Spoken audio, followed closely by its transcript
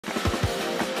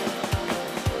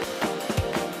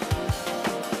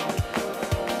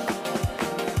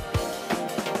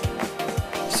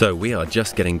So we are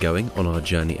just getting going on our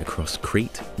journey across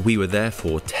Crete. We were there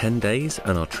for 10 days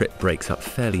and our trip breaks up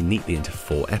fairly neatly into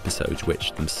 4 episodes,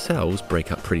 which themselves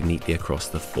break up pretty neatly across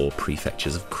the 4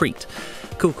 prefectures of Crete.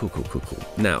 Cool.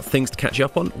 Now, things to catch you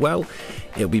up on? Well,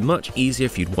 it would be much easier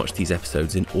if you'd watch these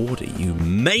episodes in order, you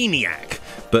maniac!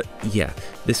 But yeah,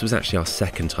 this was actually our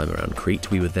second time around Crete.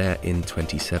 We were there in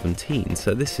 2017,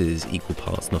 so this is equal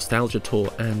parts nostalgia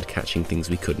tour and catching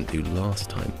things we couldn't do last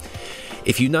time.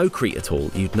 If you know Crete at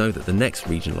all, you'd know that the next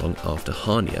region along after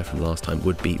Chania from last time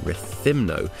would be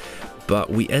Rethymno, but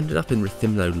we ended up in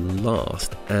Rethymno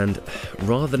last, and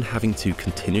rather than having to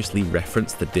continuously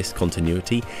reference the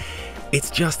discontinuity,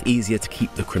 it's just easier to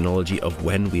keep the chronology of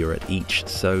when we were at each,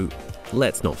 so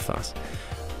let's not fuss.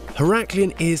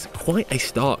 Heraklion is quite a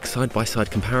stark side-by-side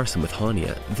comparison with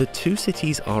Chania. The two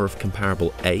cities are of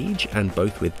comparable age and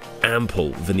both with ample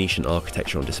Venetian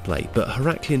architecture on display, but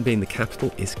Heraklion being the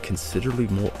capital is considerably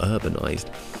more urbanised.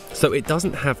 So it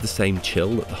doesn't have the same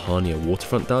chill that the Chania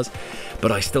waterfront does,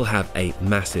 but I still have a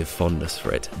massive fondness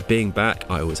for it. Being back,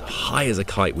 I was high as a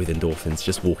kite with endorphins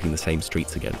just walking the same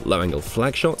streets again. Low angle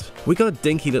flag shot. We got a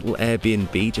dinky little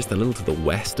Airbnb just a little to the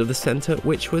west of the centre,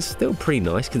 which was still pretty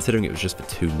nice considering it was just for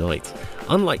 2 nights.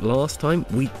 Unlike last time,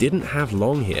 we didn't have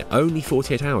long here, only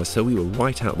 48 hours, so we were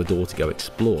right out the door to go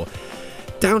explore.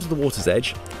 Down to the water's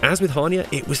edge. As with Chania,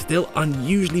 it was still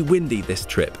unusually windy this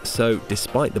trip, so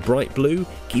despite the bright blue,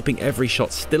 keeping every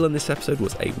shot still in this episode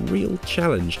was a real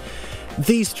challenge.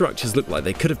 These structures look like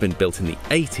they could have been built in the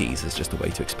 80s as just a way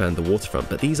to expand the waterfront,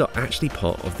 but these are actually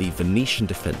part of the Venetian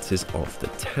defences of the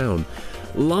town.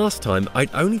 Last time, I'd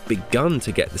only begun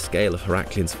to get the scale of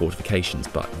Heraklion's fortifications,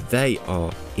 but they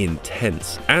are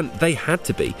intense, and they had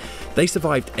to be. They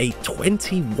survived a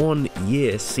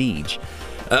 21-year siege.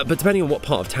 But depending on what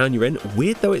part of town you're in,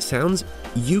 weird though it sounds,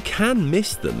 you can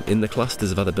miss them in the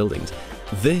clusters of other buildings.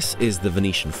 This is the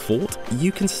Venetian fort.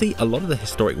 You can see a lot of the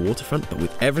historic waterfront, but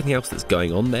with everything else that's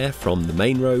going on there, from the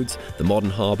main roads, the modern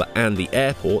harbour and the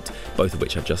airport, both of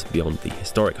which are just beyond the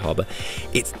historic harbour,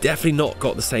 it's definitely not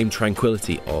got the same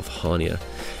tranquility of Chania.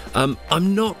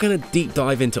 I'm not going to deep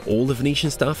dive into all the Venetian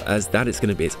stuff, as that is going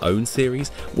to be its own series.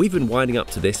 We've been winding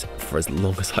up to this for as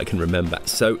long as I can remember,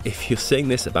 so if you're seeing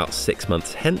this about 6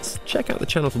 months hence, check out the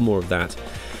channel for more of that.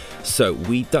 So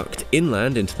we ducked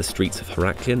inland into the streets of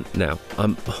Heraklion. Now,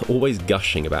 I'm always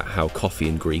gushing about how coffee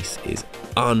in Greece is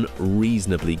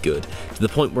unreasonably good, to the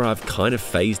point where I've kind of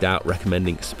phased out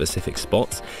recommending specific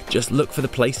spots. Just look for the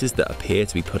places that appear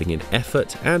to be putting in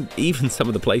effort, and even some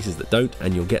of the places that don't,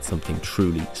 and you'll get something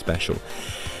truly special.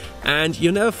 And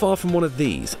you're never far from one of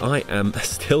these. I am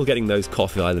still getting those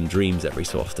Coffee Island dreams every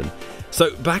so often.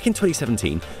 So back in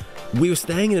 2017, we were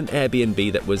staying in an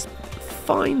Airbnb that was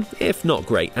fine, if not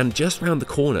great, and just round the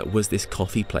corner was this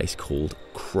coffee place called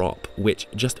Crop, which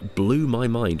just blew my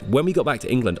mind. When we got back to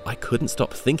England, I couldn't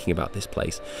stop thinking about this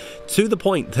place, to the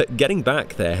point that getting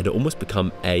back there had almost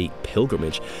become a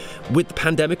pilgrimage. With the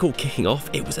pandemic all kicking off,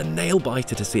 it was a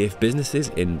nail-biter to see if businesses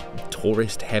in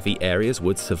tourist-heavy areas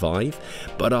would survive,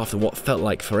 but after what felt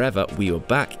like forever, we were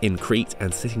back in Crete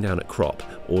and sitting down at Crop,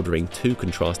 ordering 2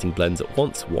 contrasting blends at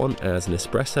once, one as an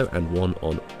espresso and one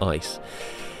on ice.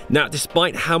 Now,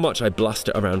 despite how much I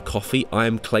bluster around coffee, I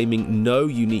am claiming no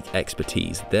unique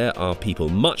expertise. There are people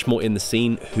much more in the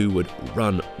scene who would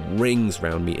run rings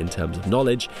round me in terms of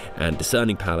knowledge and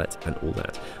discerning palate and all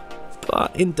that.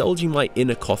 But indulging my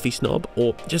inner coffee snob,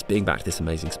 or just being back to this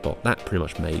amazing spot, that pretty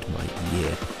much made my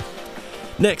year.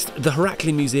 Next, the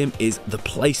Heraklion Museum is the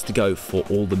place to go for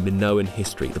all the Minoan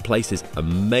history. The place is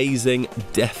amazing,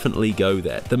 definitely go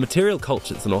there. The material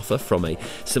culture that's on offer from a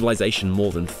civilization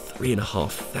more than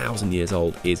 3,500 years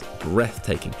old is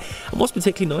breathtaking. And what's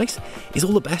particularly nice is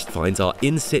all the best finds are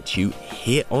in situ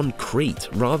here on Crete,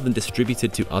 rather than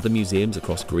distributed to other museums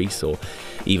across Greece or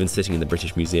even sitting in the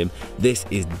British Museum. This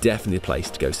is definitely the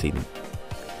place to go see them.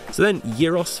 So then,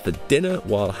 gyros for dinner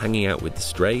while hanging out with the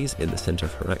strays in the centre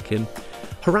of Heraklion.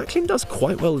 Heraklion does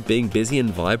quite well with being busy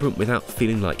and vibrant without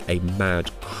feeling like a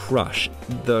mad crush,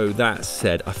 though that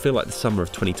said, I feel like the summer of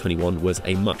 2021 was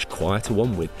a much quieter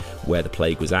one with where the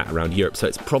plague was at around Europe, so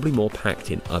it's probably more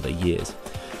packed in other years.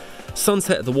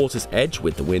 Sunset at the water's edge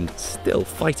with the wind still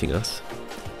fighting us.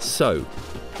 So,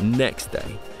 next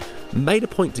day. Made a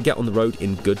point to get on the road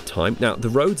in good time. Now, the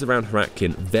roads around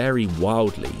Heraklion vary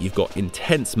wildly. You've got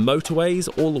intense motorways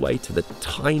all the way to the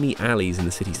tiny alleys in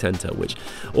the city centre, which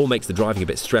all makes the driving a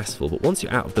bit stressful, but once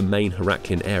you're out of the main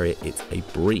Heraklion area, it's a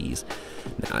breeze.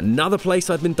 Now, another place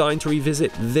I've been dying to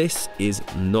revisit, this is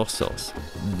Knossos.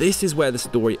 This is where the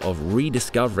story of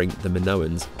rediscovering the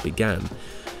Minoans began.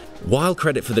 While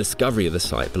credit for the discovery of the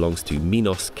site belongs to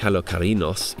Minos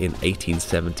Kalokarinos in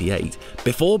 1878,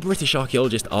 before British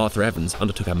archaeologist Arthur Evans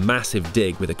undertook a massive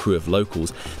dig with a crew of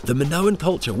locals, the Minoan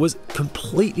culture was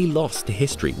completely lost to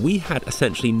history. We had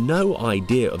essentially no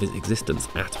idea of its existence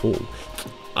at all.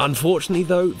 Unfortunately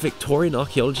though, Victorian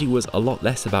archaeology was a lot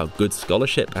less about good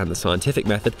scholarship and the scientific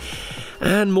method,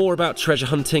 and more about treasure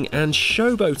hunting and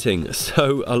showboating,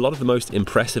 so a lot of the most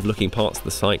impressive looking parts of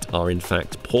the site are in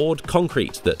fact poured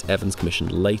concrete that Evans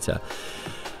commissioned later.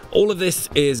 All of this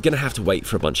is going to have to wait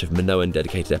for a bunch of Minoan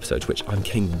dedicated episodes, which I'm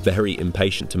getting very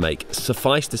impatient to make.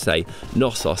 Suffice to say,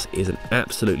 Knossos is an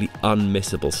absolutely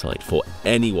unmissable site for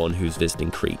anyone who's visiting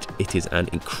Crete. It is an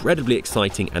incredibly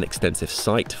exciting and extensive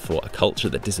site for a culture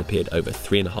that disappeared over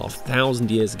 3,500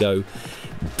 years ago.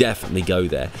 Definitely go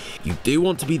there. You do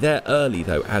want to be there early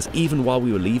though, as even while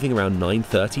we were leaving around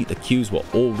 9:30, the queues were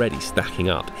already stacking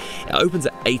up. It opens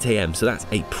at 8 AM, so that's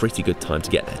a pretty good time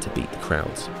to get there to beat the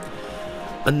crowds.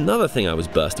 Another thing I was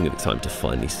bursting with excitement to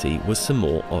finally see was some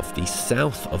more of the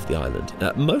south of the island.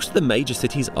 Most of the major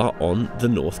cities are on the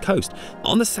north coast.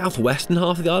 On the southwestern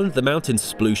half of the island, the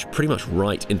mountains sploosh pretty much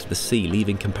right into the sea,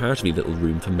 leaving comparatively little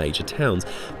room for major towns.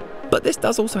 But this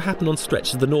does also happen on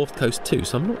stretches of the north coast too,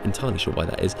 so I'm not entirely sure why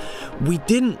that is. We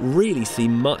didn't really see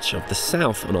much of the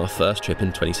south on our first trip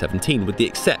in 2017, with the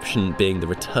exception being the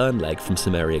return leg from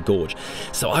Samaria Gorge,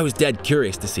 so I was dead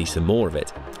curious to see some more of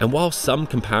it. And while some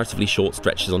comparatively short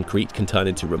stretches on Crete can turn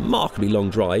into remarkably long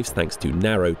drives thanks to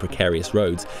narrow, precarious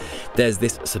roads, there's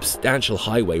this substantial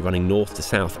highway running north to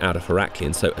south out of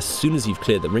Heraklion, so as soon as you've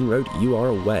cleared the ring road, you are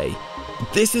away.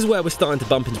 This is where we're starting to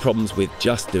bump into problems with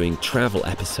just doing travel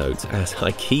episodes, as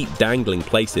I keep dangling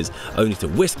places only to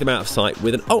whisk them out of sight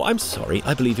with an "oh, I'm sorry,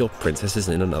 I believe your princess is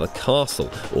in another castle,"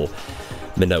 or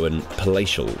Minoan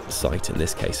palatial site in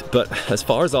this case. But as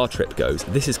far as our trip goes,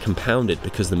 this is compounded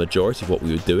because the majority of what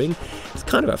we were doing is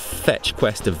kind of a fetch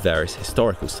quest of various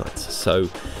historical sites. So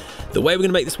the way we're going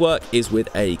to make this work is with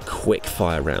a quick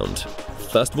fire round.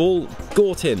 First of all,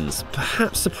 Gortins.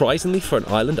 Perhaps surprisingly for an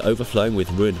island overflowing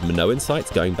with ruined Minoan sites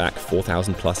going back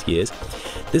 4,000 plus years,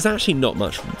 there's actually not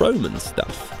much Roman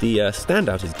stuff. The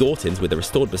standout is Gortins with a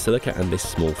restored basilica and this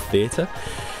small theatre.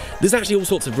 There's actually all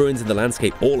sorts of ruins in the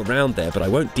landscape all around there, but I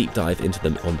won't deep dive into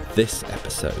them on this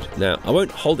episode. Now, I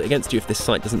won't hold it against you if this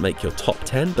site doesn't make your top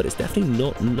 10, but it's definitely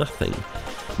not nothing.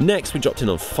 Next, we dropped in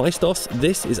on Phaistos.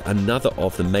 This is another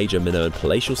of the major Minoan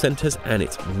palatial centres, and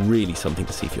it's really something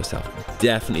to see for yourself.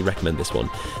 Definitely recommend this one.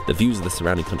 The views of the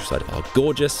surrounding countryside are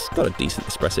gorgeous, got a decent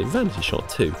espresso vanity shot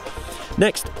too.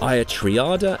 Next,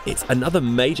 Triada. It's another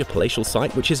major palatial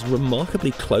site, which is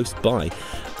remarkably close by.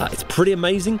 It's pretty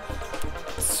amazing.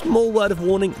 Small word of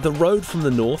warning, the road from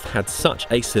the north had such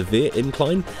a severe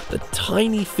incline, the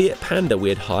tiny Fiat Panda we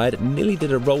had hired nearly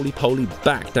did a roly-poly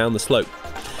back down the slope.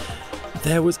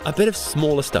 There was a bit of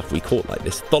smaller stuff we caught, like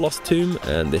this Tholos tomb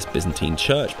and this Byzantine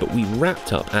church, but we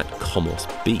wrapped up at Komos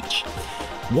Beach.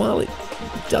 While it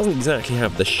doesn't exactly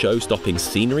have the show-stopping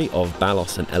scenery of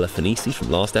Balos and Elefanici from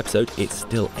last episode, it's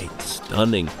still a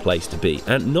stunning place to be,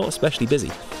 and not especially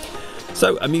busy.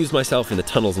 So amused myself in the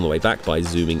tunnels on the way back by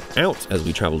zooming out as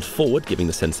we travelled forward, giving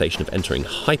the sensation of entering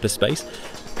hyperspace.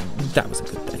 That was a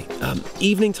good day.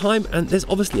 Evening time, and there's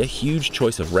obviously a huge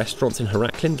choice of restaurants in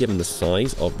Heraklion given the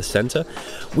size of the centre.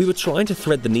 We were trying to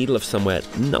thread the needle of somewhere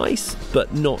nice,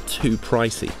 but not too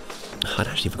pricey. I'd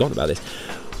actually forgotten about this.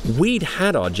 We'd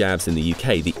had our jabs in the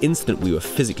UK the instant we were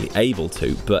physically able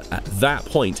to, but at that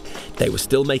point, they were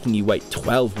still making you wait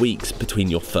 12 weeks between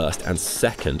your first and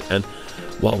second, and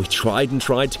while we tried and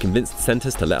tried to convince the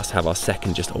centres to let us have our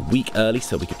second just a week early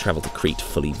so we could travel to Crete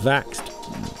fully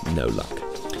vaxxed, no luck.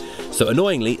 So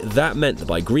annoyingly, that meant that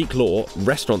by Greek law,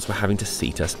 restaurants were having to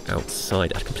seat us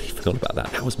outside. I'd completely forgotten about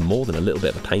that. That was more than a little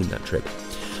bit of a pain, that trip.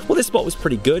 Well, this spot was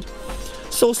pretty good.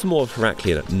 Saw some more of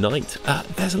Heraklion at night.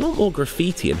 There's a lot more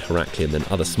graffiti in Heraklion than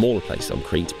other smaller places on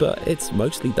Crete, but it's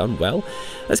mostly done well.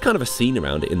 There's kind of a scene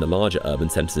around it in the larger urban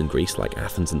centres in Greece like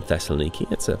Athens and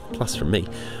Thessaloniki. It's a plus from me.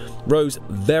 Rose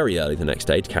very early the next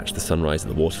day to catch the sunrise at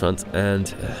the waterfront, and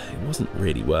it wasn't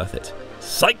really worth it.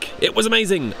 Psych! It was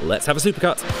amazing! Let's have a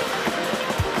supercut!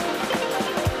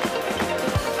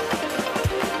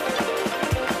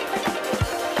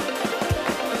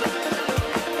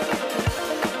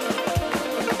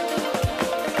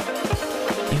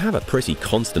 You have a pretty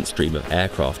constant stream of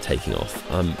aircraft taking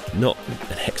off. I'm not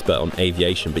an expert on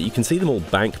aviation, but you can see them all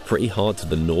bank pretty hard to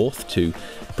the north to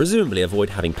presumably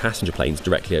avoid having passenger planes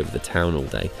directly over the town all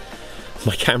day.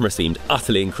 My camera seemed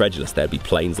utterly incredulous there'd be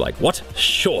planes like, what?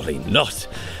 Surely not!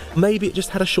 Maybe it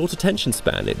just had a short attention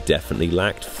span. It definitely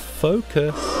lacked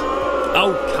focus.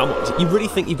 Oh, come on. You really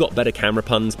think you've got better camera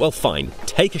puns? Well, fine.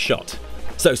 Take a shot.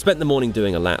 So, spent the morning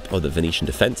doing a lap of the Venetian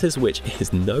defences, which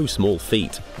is no small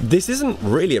feat. This isn't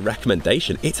really a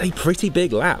recommendation, it's a pretty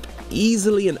big lap.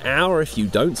 Easily an hour if you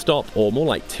don't stop, or more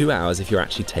like 2 hours if you're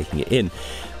actually taking it in.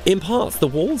 In parts, the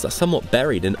walls are somewhat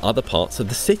buried in other parts of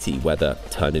the city, whether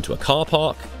turned into a car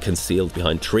park, concealed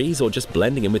behind trees, or just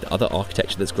blending in with other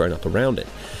architecture that's grown up around it.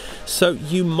 So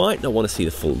you might not want to see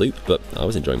the full loop, but I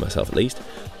was enjoying myself at least.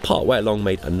 Partway along,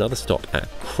 made another stop at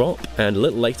Crete, and a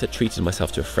little later treated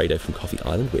myself to a Fredo from Coffee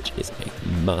Island, which is a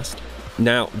must.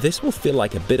 Now, this will feel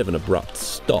like a bit of an abrupt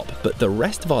stop, but the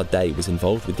rest of our day was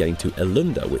involved with getting to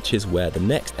Elunda, which is where the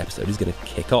next episode is going to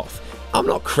kick off. I'm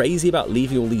not crazy about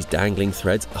leaving all these dangling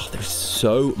threads. Oh, there's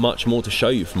so much more to show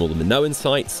you from all the Minoan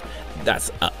sites.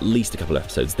 That's at least a couple of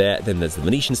episodes there. Then there's the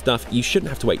Venetian stuff. You shouldn't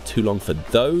have to wait too long for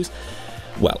those.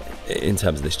 Well, in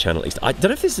terms of this channel at least. I don't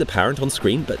know if this is apparent on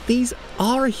screen, but these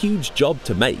are a huge job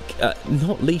to make.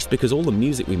 Not least because all the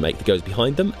music we make that goes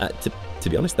behind them, to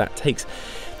be honest, that takes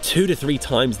 2 to 3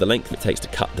 times the length it takes to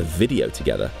cut the video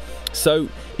together. So,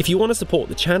 if you want to support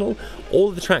the channel, all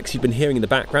of the tracks you've been hearing in the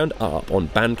background are up on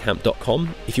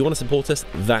bandcamp.com. If you want to support us,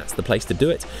 that's the place to do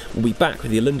it. We'll be back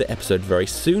with the Elunda episode very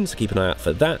soon, so keep an eye out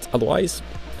for that. Otherwise,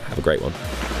 have a great one.